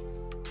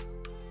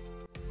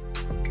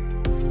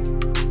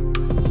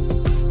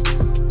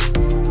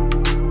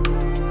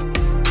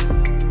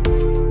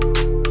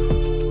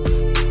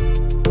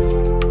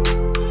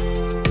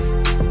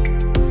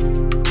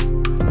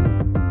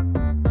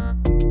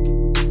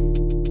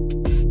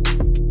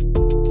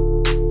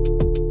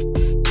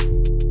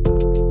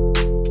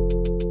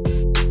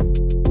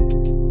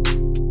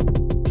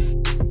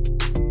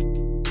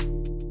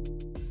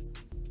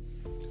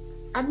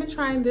 I've been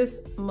trying this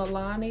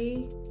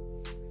Milani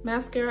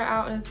mascara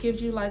out, and it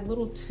gives you like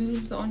little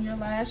tubes on your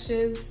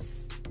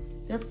lashes.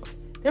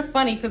 They're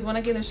funny because when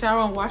I get in the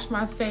shower and wash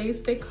my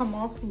face, they come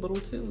off little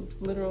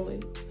tubes,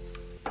 literally.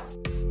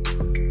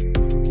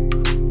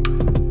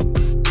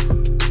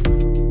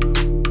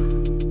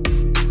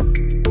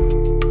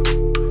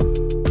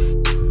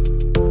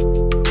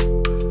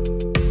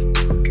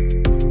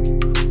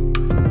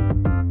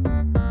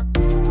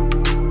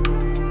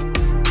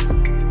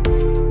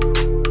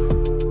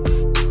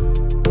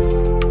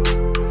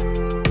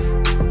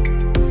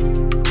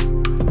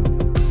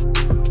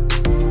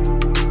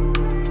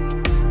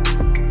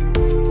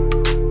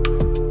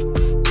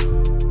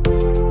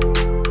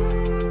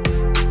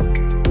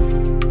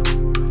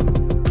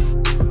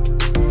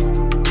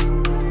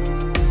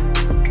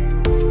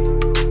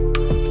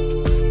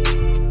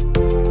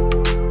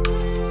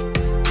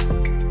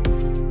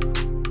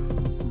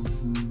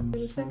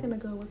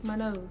 with my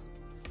nose.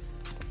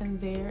 And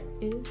there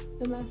is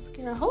the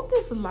mascara. I hope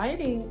this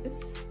lighting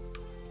is,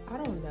 I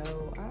don't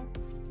know.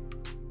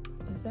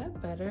 Is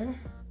that better?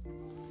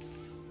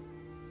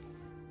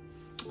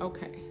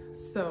 Okay,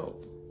 so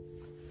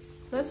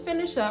let's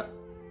finish up.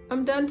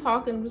 I'm done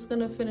talking. I'm just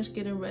gonna finish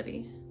getting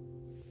ready.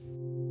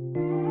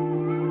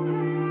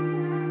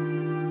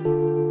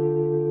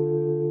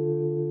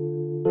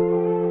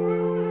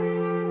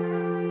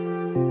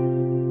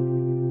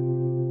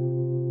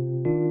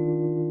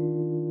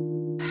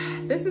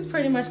 This is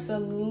pretty much the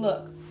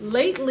look.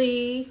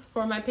 Lately,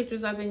 for my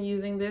pictures, I've been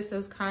using this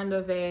as kind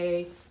of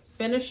a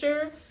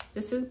finisher.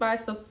 This is by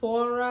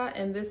Sephora,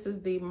 and this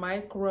is the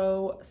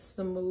Micro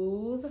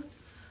Smooth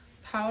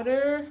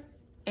powder.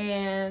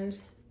 And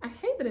I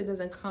hate that it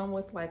doesn't come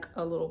with like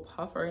a little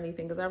puff or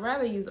anything, because I'd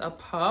rather use a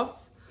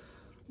puff,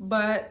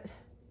 but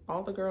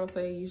all the girls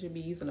say you should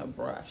be using a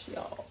brush,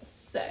 y'all.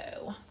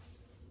 So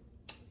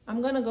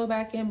I'm gonna go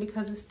back in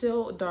because it's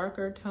still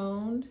darker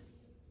toned.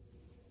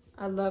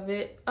 I love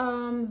it.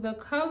 The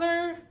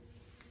color,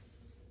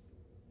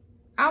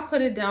 I'll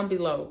put it down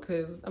below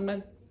because I'm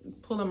not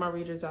pulling my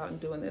readers out and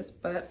doing this,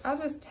 but I'll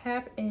just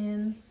tap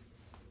in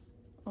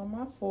on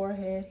my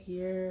forehead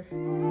here.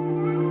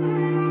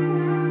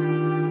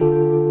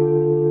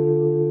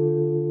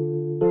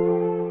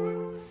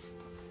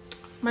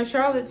 My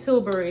Charlotte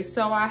Tilbury.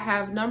 So I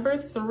have number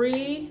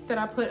 3 that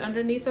I put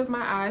underneath of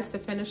my eyes to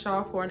finish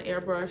off for an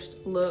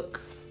airbrushed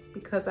look,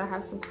 because I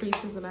have some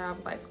creases and I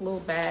have like little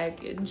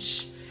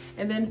baggage.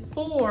 And then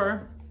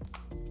 4,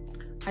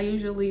 I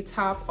usually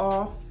top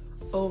off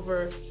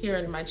over here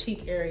in my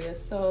cheek area.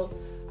 So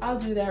I'll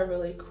do that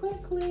really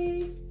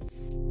quickly.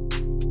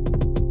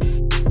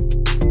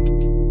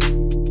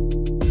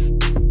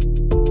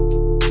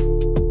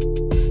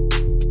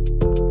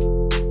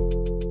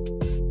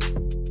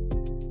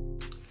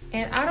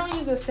 And I don't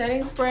use a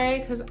setting spray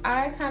because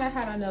I kind of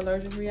had an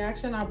allergic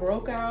reaction. I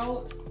broke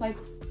out. Like,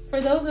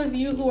 for those of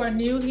you who are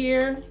new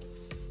here,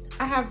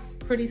 I have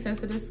pretty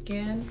sensitive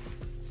skin.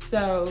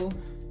 So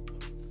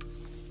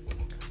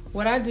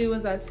what I do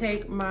is I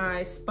take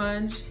my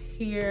sponge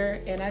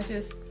here and I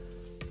just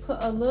put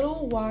a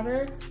little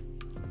water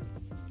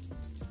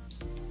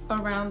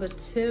around the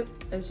tip,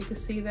 as you can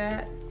see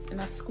that,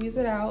 and I squeeze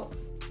it out.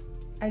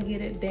 I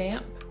get it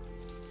damp,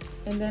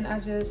 and then I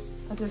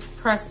just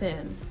press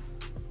in.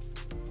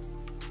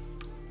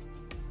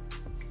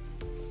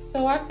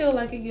 So I feel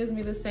like it gives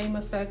me the same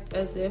effect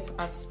as if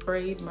I've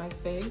sprayed my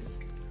face.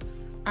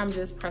 I'm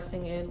just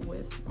pressing in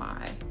with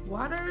my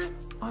water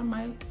on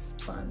my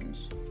sponge.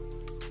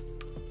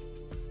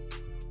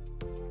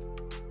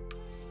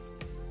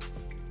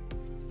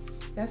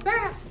 That's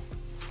that.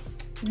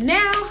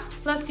 Now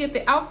let's get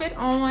the outfit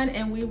on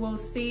and we will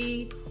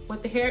see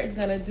what the hair is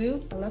gonna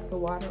do. I left the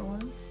water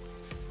on.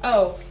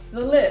 Oh, the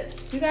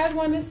lips. You guys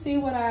want to see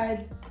what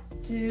I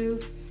do?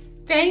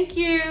 Thank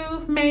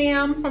you,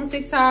 ma'am, from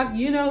TikTok.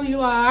 You know you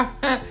are.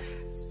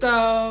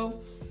 So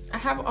I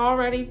have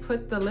already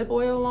put the lip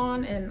oil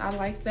on and I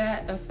like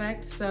that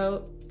effect.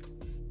 So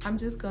I'm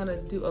just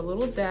gonna do a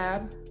little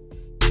dab.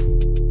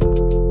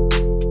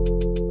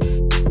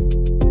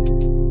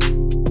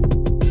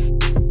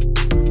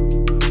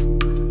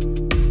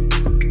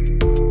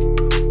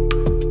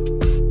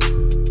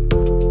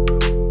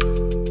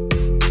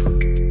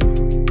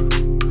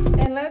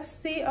 And let's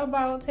see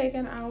about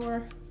taking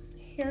our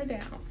hair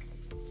down.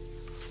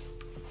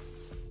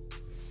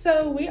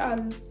 So we are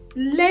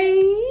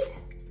laid,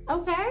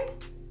 okay?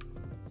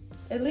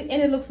 And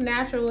it looks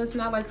natural. It's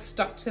not like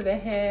stuck to the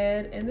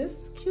head. And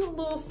this cute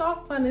little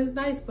soft bun is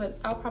nice, but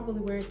I'll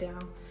probably wear it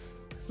down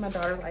because my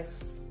daughter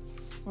likes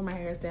when my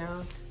hair is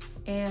down.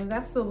 And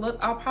that's the look.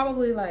 I'll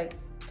probably like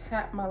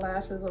tap my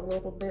lashes a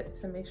little bit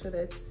to make sure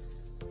they're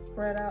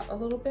spread out a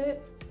little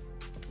bit.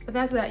 But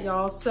that's that,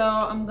 y'all. So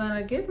I'm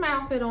gonna get my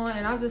outfit on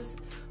and I'll just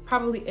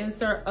probably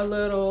insert a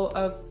little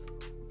of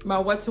my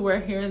what to wear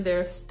here and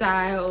there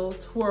style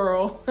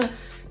twirl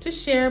to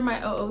share my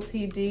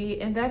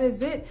OOTD, and that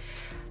is it.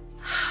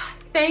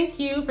 Thank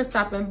you for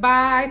stopping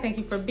by. Thank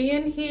you for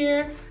being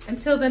here.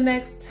 Until the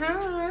next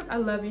time, I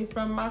love you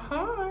from my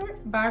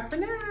heart. Bye for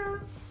now.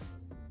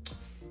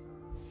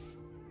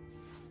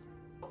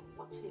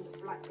 Watching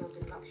black girls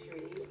in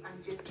luxury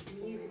and just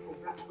beautiful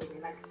black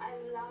women. Like, I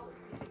love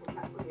beautiful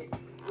black women.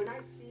 When I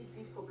see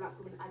beautiful black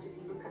women, I just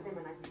look at them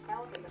and I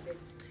tell them that they're...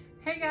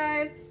 Hey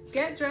guys,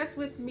 get dressed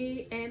with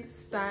me and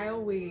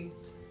StyleWe.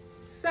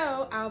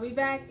 So I'll be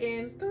back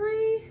in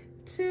 3,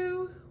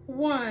 2,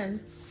 1.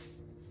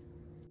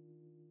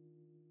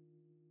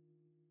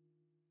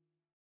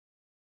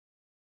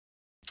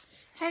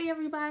 Hey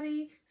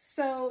everybody,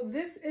 so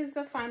this is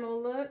the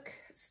final look.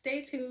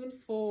 Stay tuned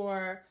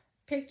for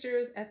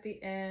pictures at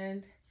the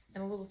end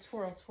and a little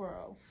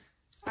twirl.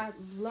 I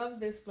love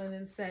this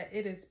linen set.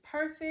 It is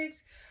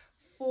perfect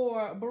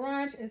for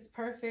brunch. It's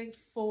perfect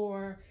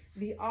for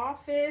the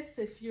office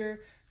if you're,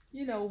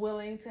 you know,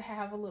 willing to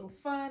have a little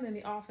fun in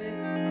the office.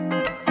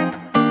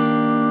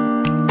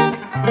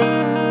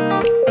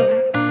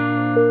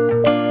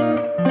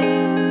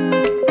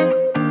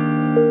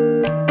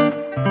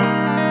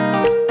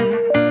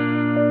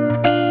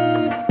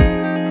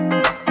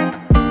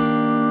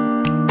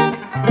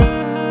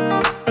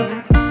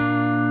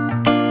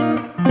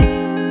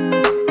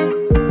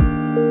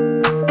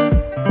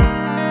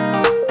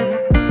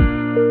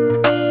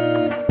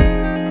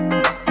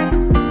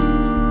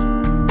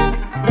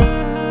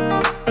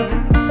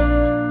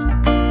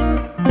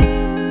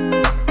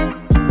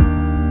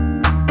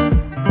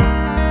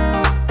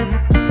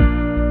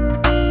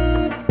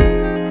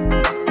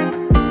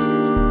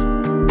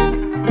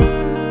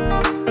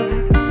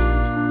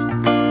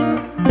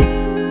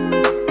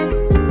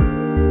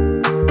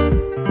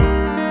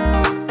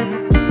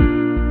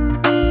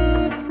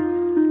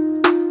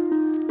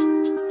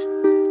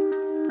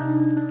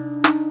 Bye.